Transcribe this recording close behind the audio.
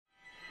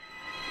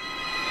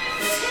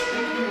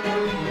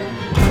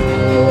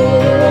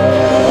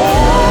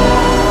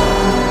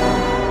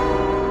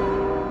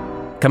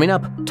Coming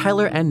up,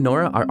 Tyler and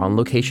Nora are on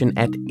location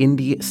at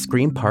Indy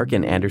Scream Park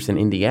in Anderson,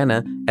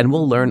 Indiana, and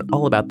we'll learn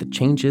all about the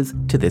changes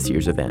to this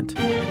year's event.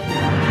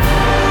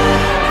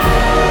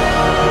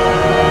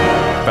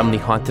 From the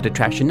Haunted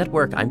Attraction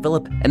Network, I'm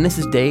Philip, and this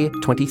is day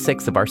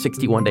 26 of our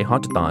 61-day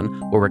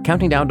Hauntathon, where we're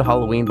counting down to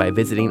Halloween by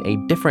visiting a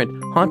different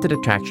haunted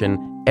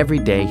attraction every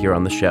day here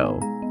on the show.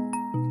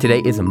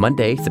 Today is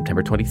Monday,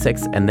 September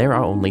 26th, and there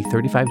are only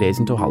 35 days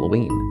until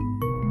Halloween.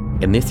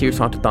 In this year's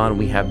Hauntathon,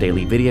 we have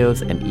daily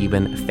videos and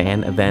even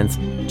fan events.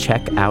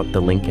 Check out the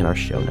link in our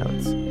show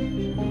notes.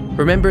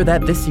 Remember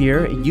that this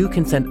year, you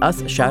can send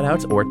us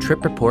shoutouts or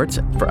trip reports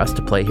for us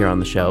to play here on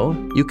the show.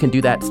 You can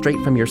do that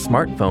straight from your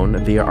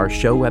smartphone via our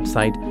show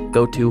website.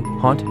 Go to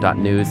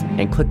haunt.news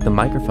and click the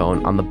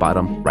microphone on the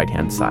bottom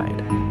right-hand side.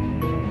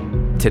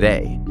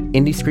 Today,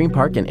 Indy Scream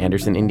Park in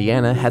Anderson,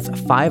 Indiana has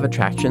 5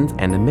 attractions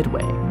and a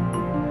midway.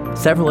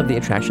 Several of the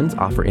attractions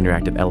offer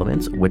interactive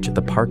elements, which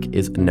the park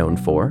is known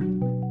for.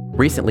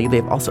 Recently,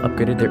 they've also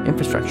upgraded their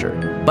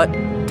infrastructure, but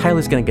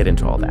Tyler's going to get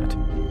into all that.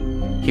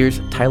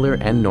 Here's Tyler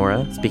and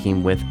Nora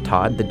speaking with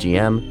Todd, the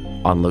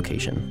GM, on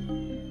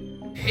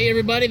location. Hey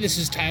everybody, this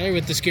is Tyler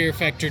with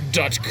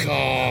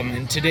thescarefactor.com,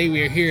 and today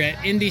we are here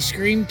at Indy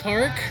Scream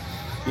Park,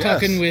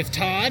 talking with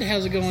Todd.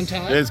 How's it going,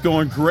 Todd? It's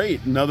going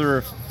great.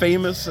 Another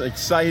famous,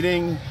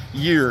 exciting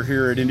year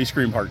here at Indy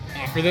Scream Park.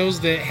 For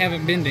those that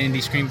haven't been to Indy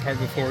Scream Park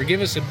before,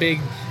 give us a big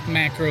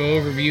macro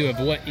overview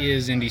of what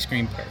is Indy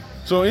Scream Park.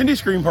 So Indy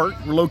Scream Park,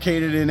 we're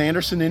located in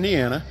Anderson,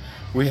 Indiana.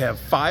 We have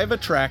 5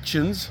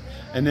 attractions,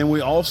 and then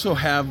we also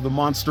have the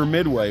Monster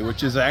Midway,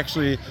 which is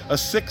actually a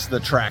 6th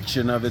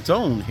attraction of its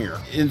own here.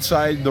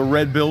 Inside the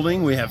red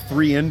building, we have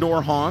 3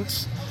 indoor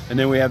haunts, and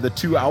then we have the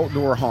 2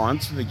 outdoor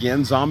haunts,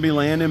 again,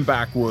 Zombieland and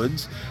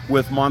Backwoods,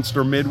 with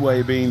Monster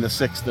Midway being the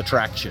 6th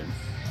attraction.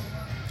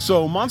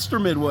 So Monster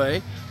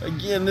Midway,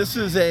 again,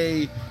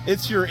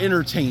 it's your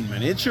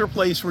entertainment. It's your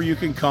place where you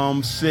can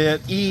come,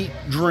 sit, eat,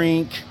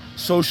 drink,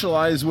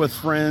 socialize with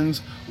friends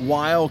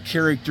while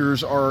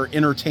characters are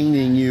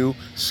entertaining you,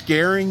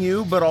 scaring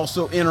you, but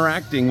also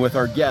interacting with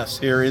our guests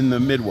here in the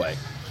Midway.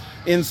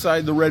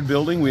 Inside the red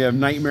building, we have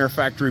Nightmare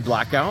Factory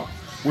Blackout,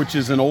 which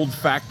is an old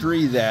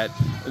factory that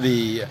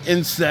the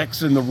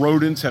insects and the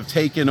rodents have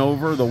taken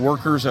over. The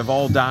workers have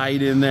all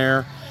died in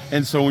there.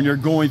 And so when you're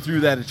going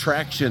through that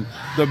attraction,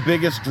 the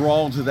biggest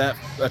draw to that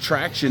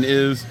attraction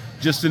is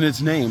just in its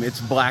name.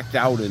 It's blacked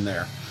out in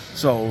there.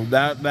 So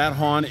that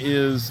haunt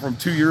is from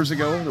 2 years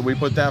ago that we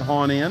put that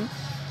haunt in.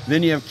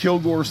 Then you have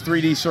Kilgore's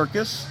 3D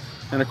Circus.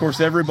 And of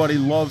course, everybody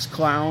loves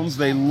clowns.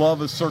 They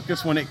love a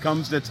circus when it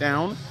comes to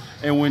town.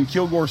 And when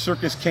Kilgore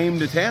Circus came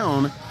to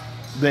town,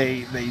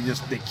 they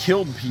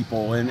killed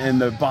people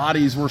and the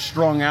bodies were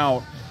strung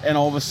out. And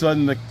all of a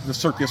sudden the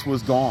circus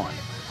was gone.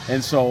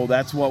 And so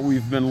that's what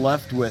we've been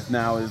left with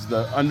now is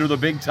under the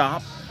big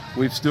top.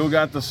 We've still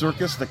got the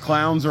circus. The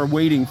clowns are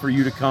waiting for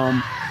you to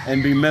come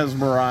and be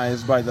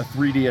mesmerized by the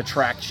 3D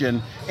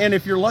attraction. And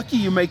if you're lucky,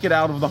 you make it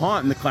out of the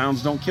haunt and the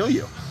clowns don't kill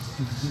you.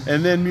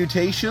 And then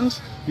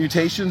Mutations.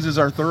 Mutations is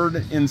our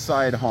 3rd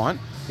inside haunt.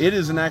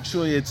 It's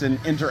an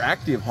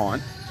interactive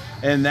haunt.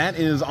 And that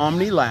is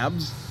Omni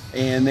Labs.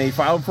 And they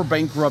filed for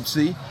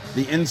bankruptcy.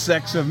 The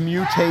insects have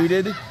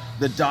mutated.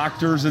 The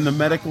doctors and the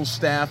medical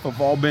staff have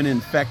all been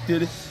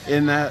infected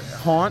in that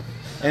haunt.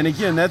 And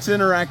again, that's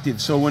interactive.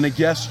 So when a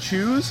guest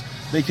chooses,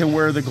 they can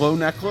wear the glow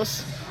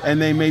necklace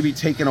and they may be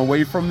taken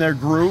away from their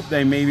group.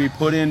 They may be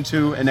put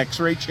into an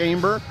x-ray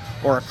chamber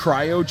or a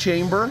cryo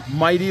chamber.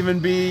 Might even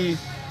be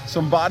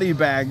some body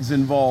bags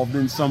involved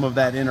in some of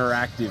that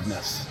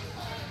interactiveness.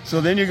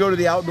 So then you go to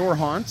the outdoor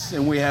haunts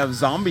and we have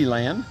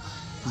Zombieland.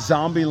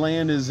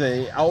 Zombieland is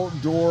a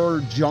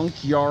outdoor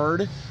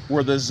junkyard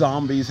where the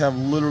zombies have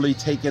literally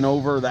taken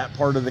over that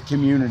part of the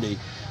community.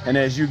 And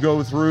as you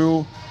go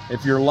through,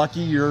 if you're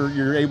lucky,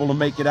 you're able to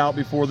make it out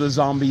before the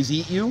zombies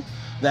eat you.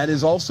 That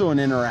is also an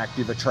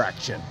interactive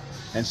attraction.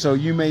 And so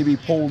you may be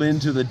pulled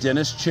into the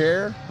dentist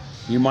chair,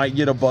 you might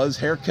get a buzz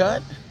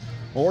haircut,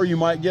 or you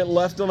might get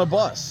left on a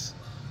bus.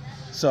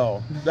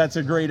 So that's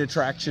a great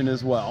attraction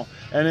as well.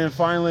 And then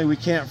finally, we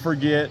can't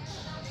forget,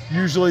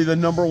 usually the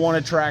number 1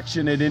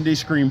 attraction at Indy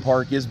Scream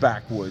Park is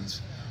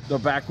Backwoods. The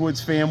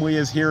Backwoods family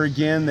is here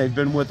again. They've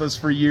been with us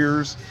for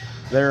years.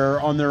 They're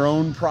on their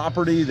own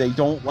property. They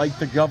don't like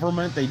the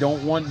government. They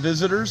don't want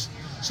visitors.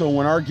 So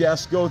when our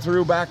guests go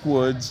through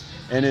Backwoods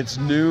and it's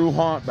new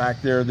haunt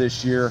back there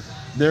this year,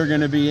 they're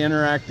going to be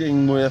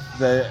interacting with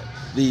the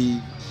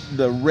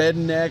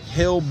redneck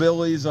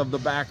hillbillies of the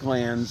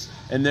backlands,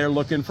 and they're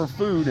looking for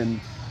food, and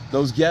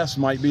those guests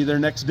might be their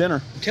next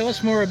dinner. Tell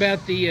us more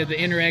about the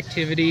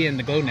interactivity and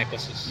the glow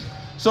necklaces.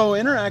 So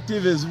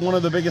interactive is one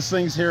of the biggest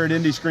things here at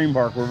Indy Scream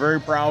Park. We're very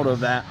proud of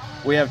that.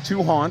 We have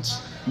 2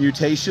 haunts,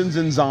 Mutations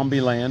and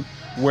Zombieland,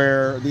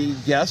 where the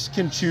guests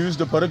can choose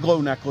to put a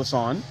glow necklace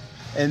on,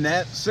 and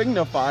that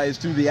signifies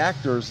to the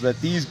actors that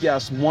these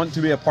guests want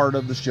to be a part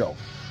of the show.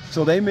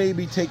 So they may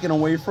be taken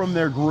away from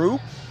their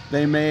group.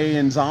 They may,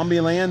 in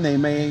Zombieland, they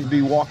may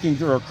be walking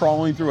through or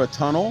crawling through a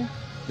tunnel.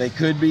 They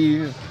could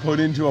be put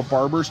into a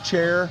barber's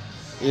chair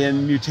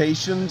in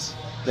Mutations.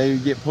 They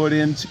get put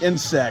into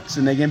insects,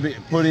 and they get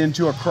put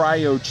into a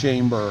cryo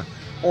chamber,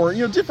 or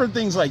different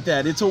things like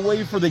that. It's a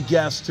way for the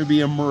guests to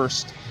be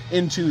immersed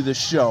into the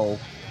show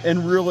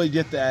and really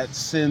get that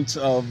sense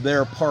of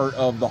their part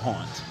of the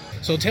haunt.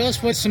 So tell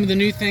us what some of the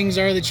new things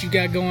are that you've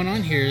got going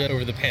on here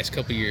over the past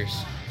couple years.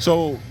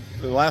 So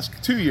the last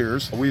 2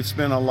 years, we've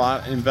spent a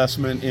lot of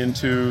investment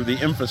into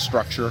the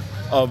infrastructure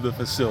of the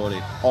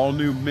facility. All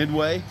new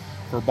midway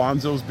for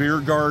Bonzo's Beer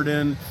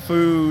Garden,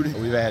 food.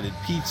 We've added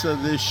pizza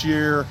this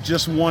year,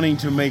 just wanting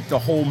to make the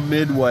whole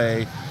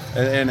midway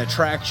an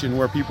attraction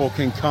where people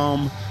can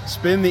come,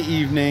 spend the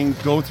evening,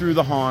 go through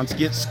the haunts,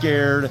 get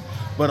scared,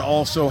 but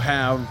also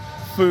have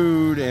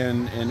food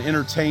and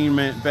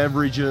entertainment,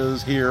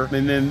 beverages here.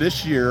 And then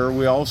this year,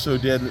 we also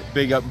did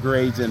big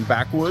upgrades in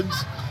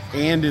Backwoods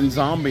and in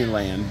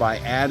Zombieland by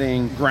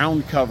adding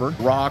ground cover,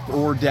 rock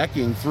or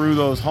decking through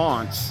those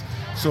haunts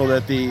so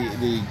that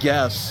the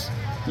guests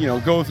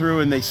go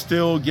through and they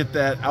still get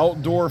that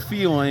outdoor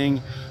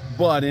feeling,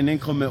 but in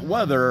inclement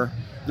weather,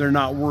 they're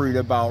not worried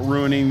about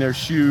ruining their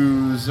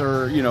shoes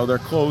or, their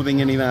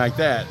clothing, anything like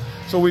that.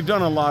 So we've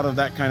done a lot of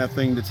that kind of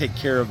thing to take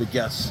care of the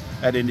guests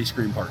at Indy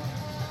Scream Park.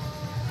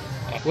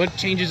 What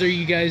changes are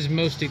you guys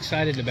most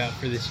excited about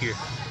for this year?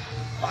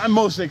 I'm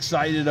most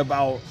excited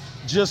about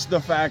just the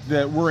fact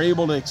that we're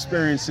able to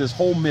experience this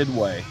whole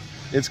midway.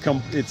 It's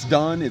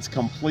done, it's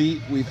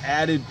complete. We've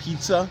added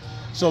pizza,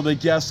 so the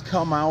guests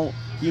come out,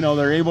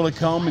 they're able to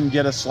come and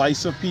get a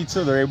slice of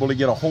pizza. They're able to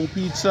get a whole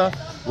pizza.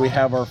 We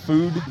have our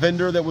food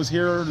vendor that was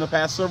here in the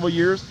past several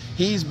years.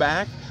 He's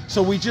back.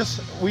 So we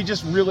just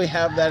really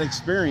have that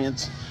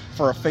experience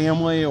for a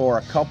family or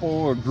a couple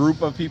or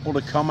group of people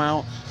to come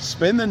out,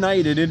 spend the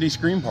night at Indy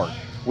Scream Park.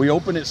 We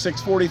open at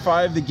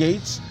 6:45 the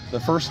gates. The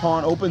first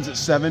haunt opens at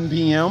 7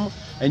 p.m.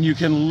 and you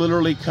can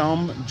literally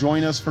come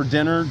join us for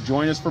dinner,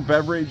 join us for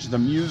beverage, the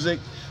music,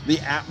 the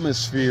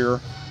atmosphere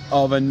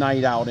of a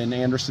night out in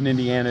Anderson,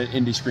 Indiana, at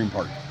Indy Scream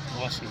Park.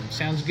 Awesome.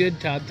 Sounds good,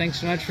 Todd. Thanks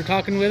so much for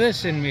talking with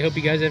us, and we hope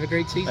you guys have a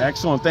great season.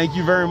 Excellent. Thank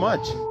you very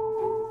much.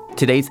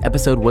 Today's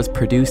episode was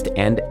produced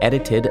and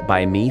edited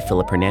by me,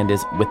 Philip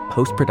Hernandez, with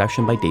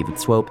post-production by David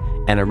Swope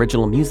and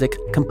original music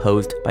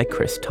composed by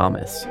Chris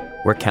Thomas.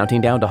 We're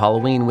counting down to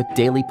Halloween with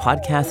daily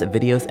podcasts,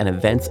 videos, and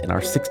events in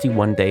our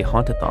 61-day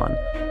Hauntathon.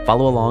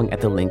 Follow along at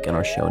the link in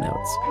our show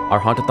notes. Our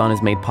Hauntathon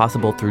is made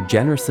possible through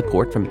generous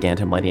support from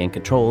Gantom Lighting and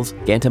Controls.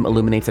 Gantom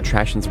illuminates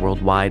attractions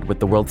worldwide with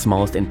the world's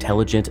smallest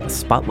intelligent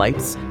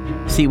spotlights.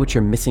 See what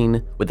you're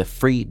missing with a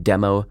free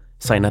demo.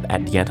 Sign up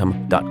at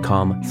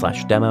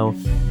gantom.com/demo.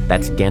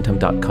 That's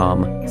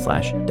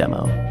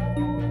gantom.com/demo.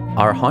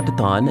 Our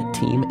Hauntathon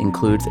team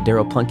includes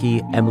Daryl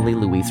Plunkey, Emily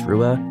Louise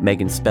Rua,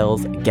 Megan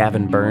Spells,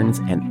 Gavin Burns,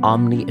 and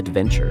Omni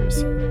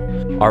Adventures.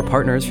 Our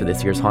partners for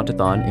this year's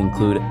Hauntathon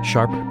include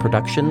Sharp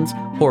Productions,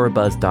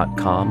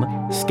 HorrorBuzz.com,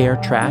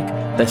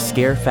 ScareTrack,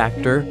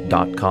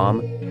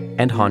 TheScareFactor.com,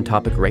 and Haunt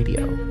Topic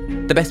Radio.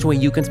 The best way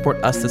you can support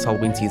us this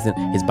Halloween season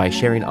is by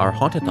sharing our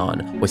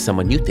Hauntathon with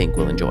someone you think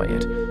will enjoy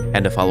it.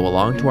 And to follow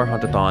along to our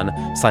Hauntathon,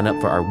 sign up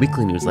for our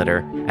weekly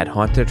newsletter at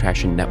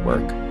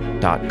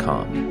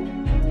HauntedAttractionNetwork.com.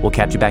 We'll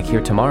catch you back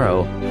here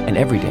tomorrow and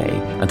every day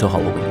until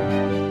Halloween.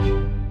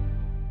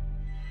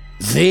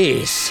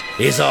 This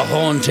is a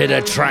Haunted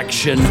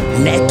Attraction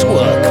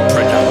Network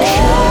production.